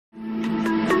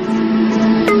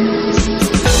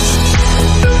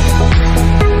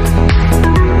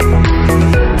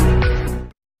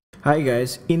Hi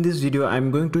guys, in this video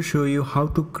I'm going to show you how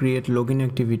to create login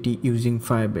activity using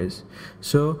Firebase.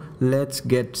 So let's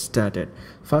get started.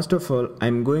 First of all,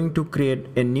 I'm going to create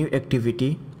a new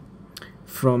activity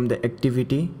from the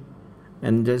activity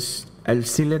and I'll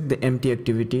select the empty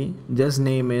activity. Just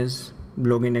name as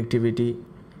login activity.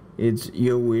 It's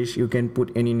your wish, you can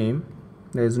put any name,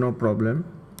 there is no problem.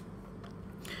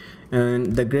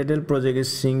 And the Gradle project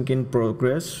is sync in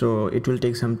progress, so it will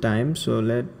take some time. So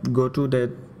let's go to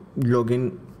the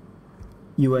login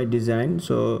UI design.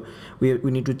 So we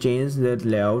need to change that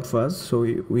layout first, so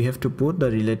we have to put the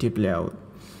relative layout.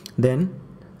 Then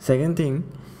second thing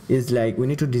is like we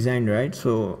need to design, right?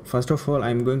 So first of all,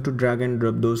 I'm going to drag and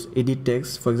drop those edit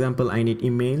text. For example, I need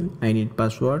email, I need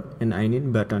password, and I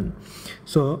need button.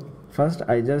 So first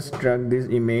I just drag this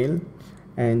email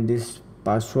and this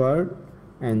password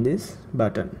and this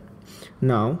button.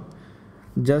 Now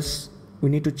just we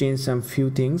need to change some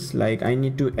few things, like I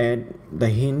need to add the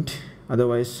hint,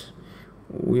 otherwise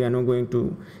we are not going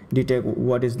to detect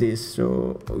what is this.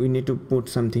 So we need to put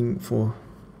something for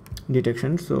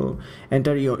detection. So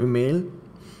enter your email,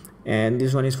 and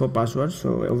this one is for password,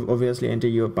 so obviously enter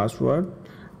your password.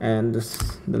 And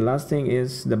the last thing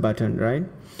is the button, right?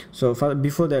 So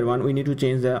before that one, we need to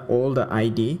change all the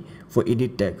ID for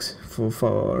edit text.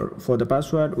 For the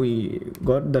password, we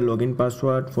got the login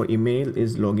password. For email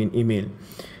is login email,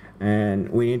 and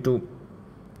we need to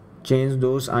change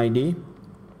those ID.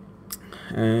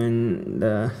 And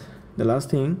the last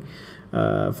thing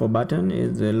for button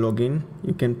is the login.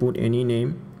 You can put any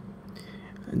name,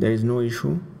 there is no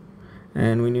issue.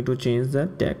 And we need to change the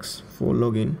text for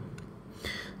login.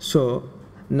 So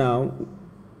now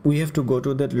we have to go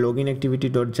to that login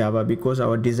activity.java because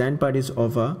our design part is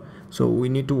over. So we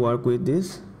need to work with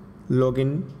this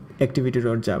login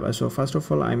activity.java. So first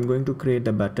of all, I'm going to create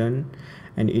the button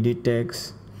and edit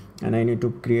text, and I need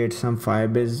to create some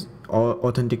Firebase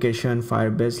authentication,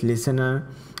 Firebase listener,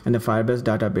 and the Firebase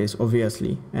database,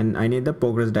 obviously. And I need the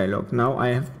progress dialog. Now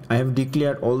I have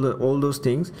declared all those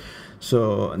things.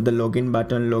 So the login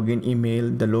button, login email,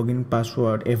 the login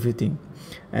password, everything.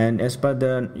 And as per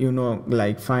the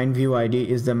like find view ID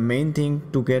is the main thing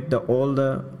to get all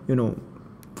the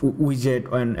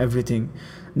widget and everything.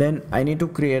 Then I need to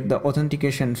create the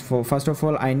authentications. For first of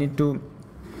all, I need to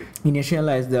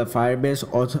initialize the Firebase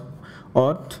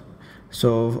auth.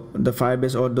 So the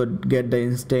Firebase auth get the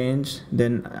instance,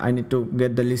 then I need to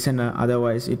get the listener,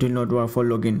 otherwise it will not work for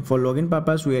login. For login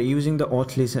purpose, we are using the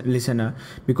auth listener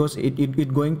because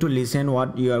it going to listen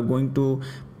what you are going to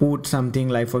put, something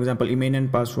like for example email and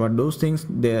password, those things.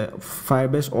 The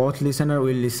Firebase auth listener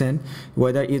will listen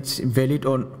whether it's valid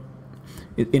or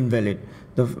invalid.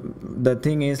 The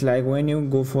thing is, like when you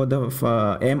go for the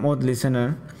auth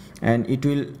listener, and it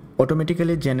will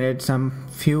automatically generate some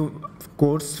few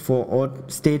codes for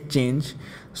auth state change.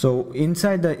 So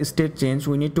inside the state change,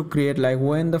 we need to create like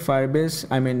when the Firebase,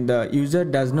 the user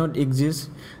does not exist,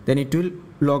 then it will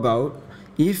log out.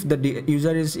 If the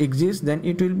user exists, then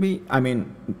it will be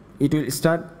it will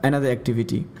start another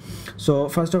activity. So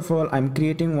first of all, I'm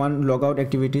creating one logout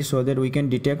activity so that we can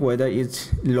detect whether it's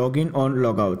login or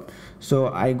logout. So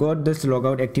I got this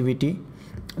logout activity.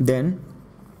 Then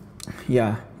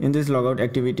in this logout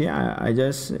activity, I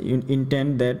just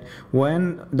intend that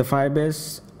when the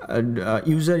Firebase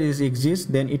user exists,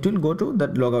 then it will go to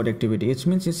that logout activity. It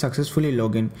means it's successfully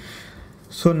login.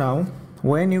 So now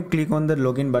when you click on the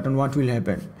login button, what will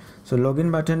happen? So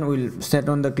login button will set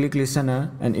on the click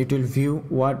listener, and it will view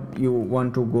what you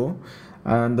want to go.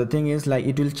 And the thing is, like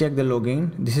it will check the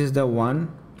login. This is the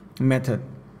one method.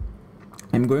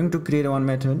 I'm going to create one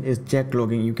method is check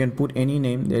login. You can put any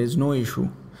name, there is no issue,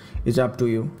 it's up to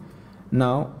you.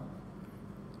 Now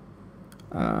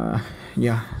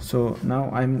so now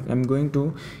I'm going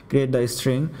to create the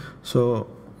string. So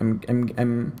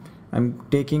I'm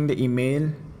taking the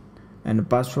email and the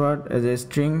password as a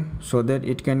string so that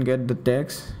it can get the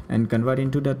text and convert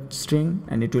into that string,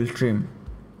 and it will trim.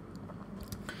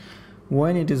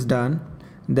 When it is done,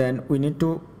 then we need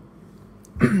to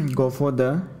go for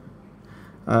the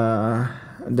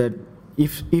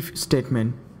if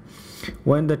statement.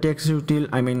 When the text util,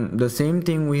 the same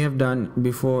thing we have done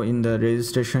before in the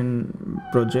registration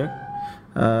project.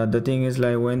 The thing is,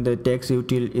 like when the text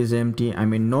util is empty,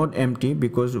 not empty,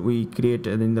 because we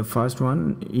created in the first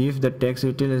one. If the text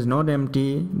util is not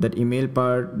empty, that email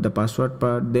part, the password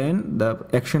part, then the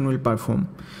action will perform.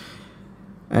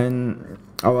 And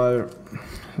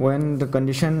when the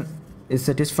condition is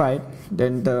satisfied,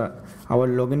 then our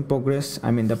login progress,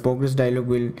 the progress dialog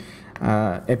will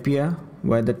appear,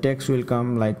 where the text will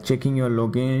come like checking your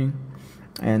login.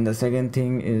 And the second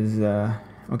thing is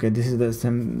Okay, this is the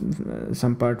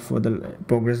some part for the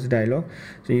progress dialog,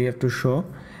 so you have to show.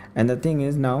 And the thing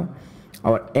is, now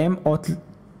our mauth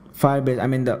Firebase, I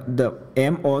mean the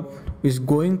mauth is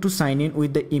going to sign in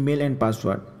with the email and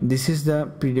password. This is the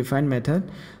predefined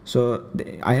method, so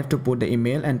I have to put the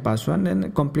email and password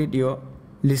and complete your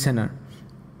listener.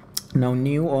 Now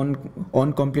new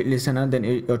on complete listener, then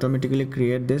it automatically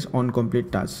create this on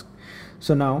complete task.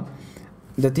 So now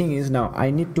the thing is, now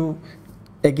I need to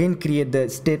again create the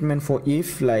statement for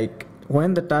if, like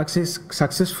when the task is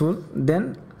successful,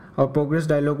 then our progress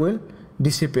dialog will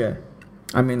disappear,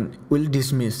 I mean will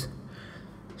dismiss,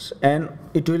 and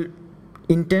it will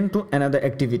intend to another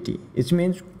activity. It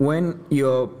means when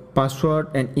your password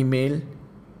and email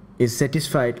is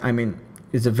satisfied, I mean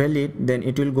is valid, then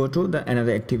it will go to the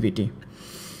another activity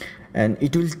and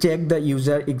it will check the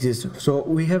user exists. So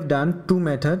we have done two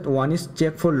methods. One is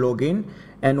check for login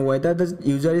and whether the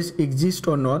user is exist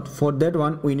or not. For that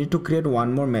one we need to create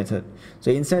one more method.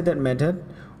 So inside that method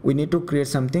we need to create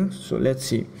something. So let's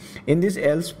see, in this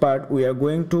else part we are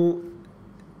going to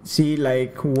see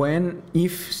like when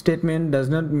if statement does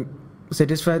not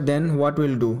satisfy, then what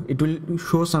will do, it will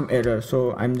show some error.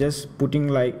 So I'm just putting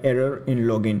like error in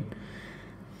login,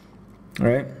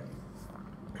 right?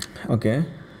 Okay,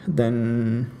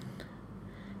 then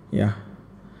yeah,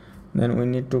 then we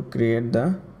need to create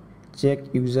the check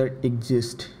user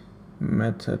exist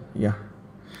method. Yeah,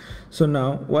 so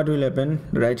now what will happen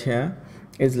right here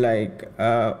is like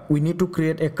we need to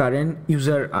create a current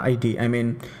user ID. I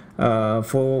mean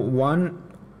for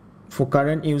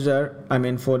current user, I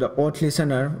mean for the auth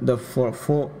listener, the for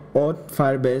auth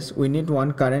Firebase, we need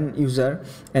one current user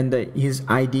and his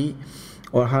ID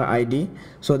or her ID,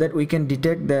 so that we can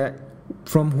detect the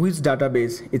from which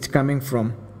database it's coming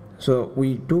from. So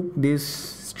we took this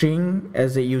string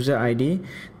as a user ID,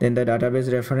 then the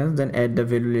database reference, then add the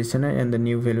value listener and the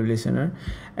new value listener,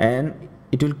 and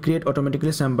it will create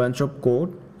automatically some bunch of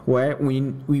code where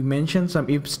we mention some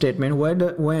if statement where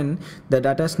when the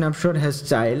data snapshot has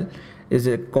child is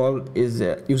a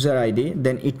user ID,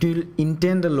 then it will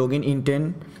intend the login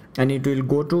intent and it will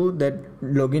go to that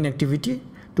login activity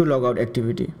to logout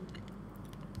activity.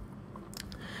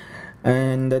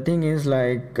 And the thing is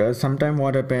like sometime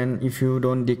what happen if you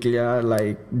don't declare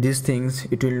like these things,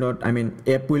 it will not, I mean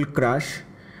app will crash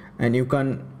and you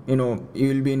can, you know, you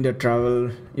will be in the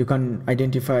trouble, you can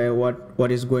identify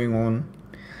what is going on.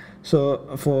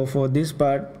 So for this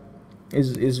part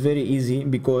is very easy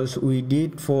because we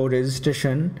did for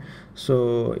registration,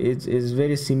 so it's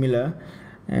very similar.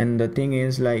 And the thing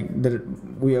is like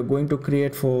we are going to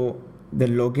create for the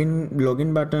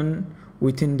login button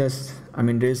within this, I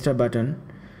mean register button.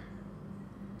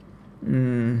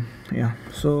 Yeah,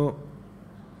 so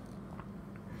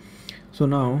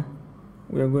now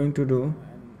we are going to do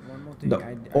the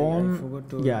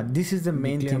yeah, this is the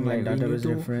main thing, like database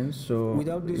reference. So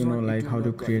you know like how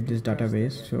to create this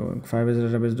database. So Firebase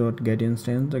database dot get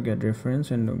instance, the get reference,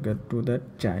 and get to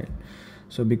that child.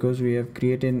 So because we have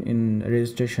created in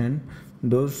registration,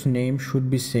 those names should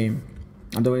be same,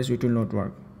 otherwise it will not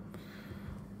work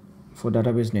for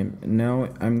database name. Now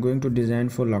I'm going to design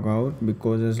for logout,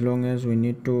 because as long as we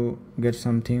need to get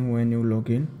something when you log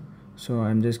in. So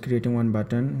I'm just creating one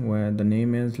button where the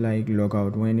name is like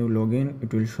logout. When you log in,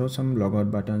 it will show some logout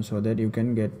button so that you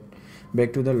can get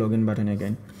back to the login button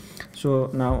again. So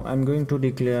now I'm going to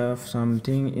declare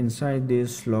something inside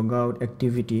this logout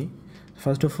activity.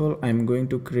 First of all, I'm going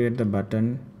to create the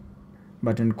button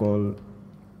called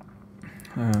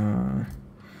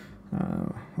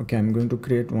okay, I'm going to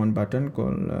create one button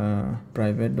called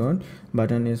private dot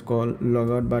button is called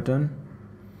logout button,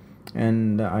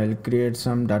 and I'll create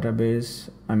some database,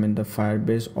 I mean the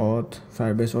Firebase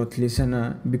auth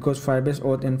listener, because Firebase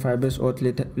auth and Firebase auth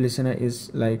listener is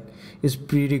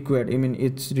pre-required. I mean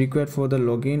it's required for the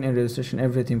login and registration,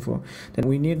 everything for. Then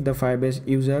we need the Firebase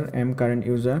user and current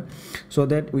user, so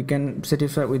that we can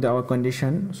satisfy with our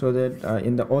condition. So that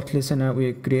in the auth listener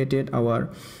we created our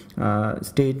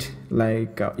state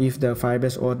like if the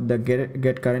Firebase auth the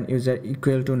get current user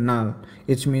equal to null,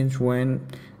 it means when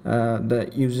the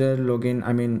user login,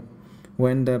 I mean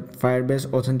when the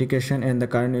Firebase authentication and the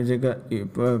current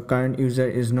user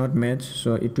is not matched,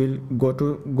 so it will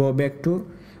go back to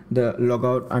the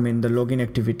logout, I mean the login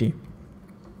activity,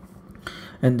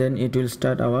 and then it will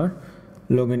start our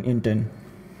login intent.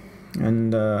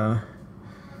 And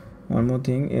one more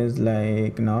thing is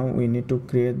like now we need to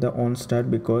create the on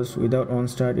start, because without on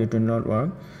start it will not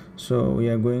work. So we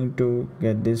are going to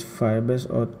get this Firebase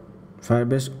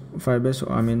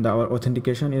I mean our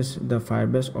authentication is the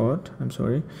Firebase auth, I'm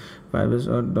sorry, Firebase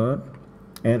auth dot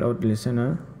add auth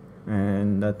listener,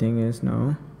 and the thing is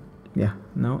now, yeah,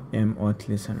 now I'm auth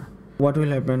listener. What will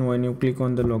happen when you click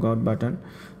on the logout button?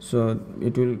 So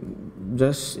it will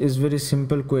just, is very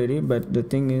simple query, but the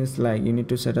thing is like you need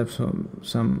to set up some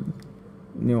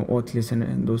auth listener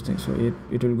and those things. So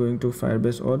it will going to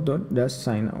Firebase auth just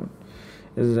sign out.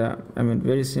 Is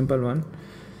very simple one.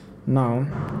 Now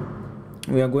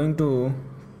we are going to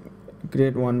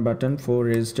create one button for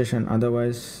registration.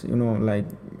 Otherwise, like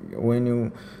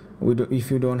when if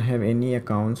you don't have any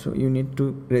account, so you need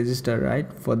to register,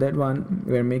 right? For that one,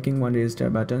 we are making one register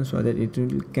button so that it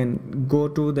can go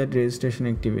to that registration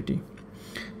activity.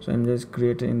 So I'm just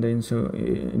creating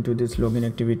into this login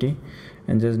activity,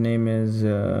 and just name is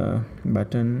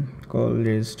button called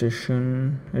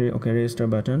registration. Okay, register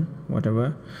button,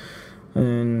 whatever.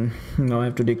 And now I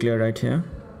have to declare right here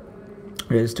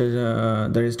register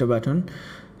the register button.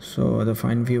 So the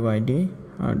find view id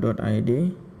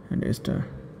 .id and register.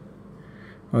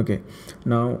 Okay,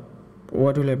 now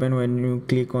what will happen when you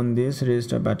click on this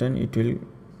register button? It will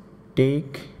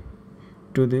take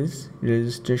to this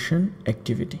registration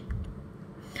activity.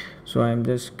 So I'm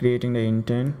just creating the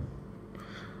intent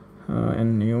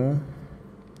and new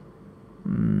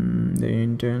the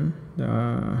intent,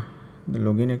 the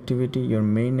login activity, your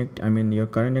main your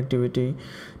current activity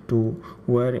to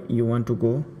where you want to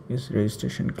go is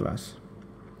registration class,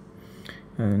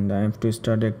 and I have to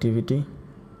start the activity.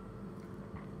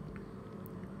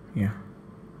 Yeah,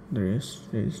 there is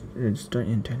register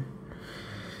intent.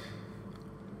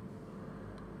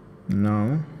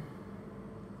 Now,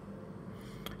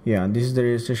 yeah, this is the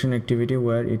registration activity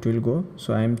where it will go.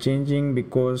 So I am changing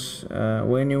because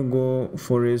when you go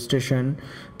for registration,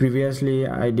 previously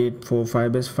I did for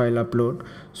Firebase file upload.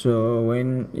 So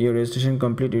when your registration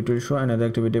complete, it will show another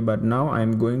activity, but now I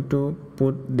am going to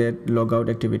put that logout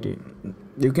activity.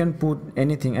 You can put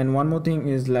anything. And one more thing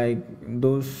is like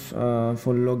those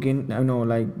for login,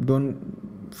 like don't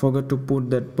forget to put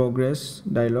that progress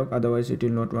dialog, otherwise it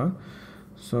will not work.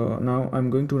 So now I'm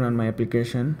going to run my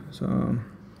application. So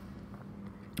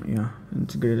yeah,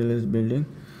 it's Gradle building.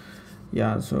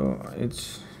 Yeah, so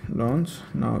it's launched.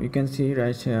 Now you can see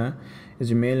right here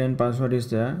is email and password is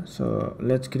there. So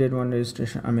let's create one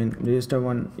register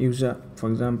one user.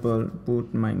 For example,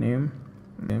 put my name,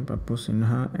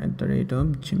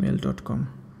 papusinha@gmail.com,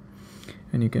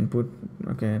 and you can put,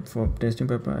 okay, for testing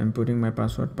purpose I'm putting my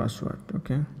password.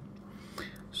 Okay,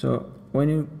 so when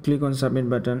you click on submit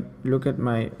button, look at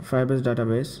my Firebase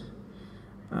database.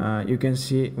 You can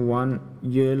see one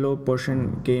yellow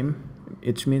portion came.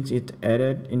 It means it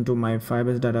added into my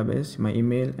Firebase database my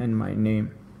email and my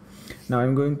name. Now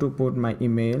I'm going to put my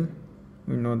email.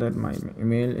 We know that my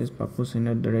email is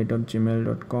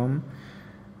papusin@gmail.com,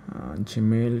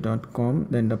 gmail.com.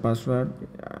 Then the password,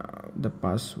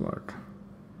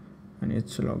 and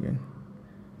it's login.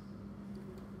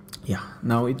 Yeah,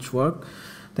 now it's work.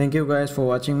 Thank you guys for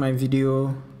watching my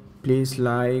video. Please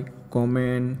like,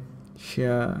 comment,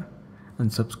 share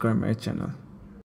and subscribe my channel.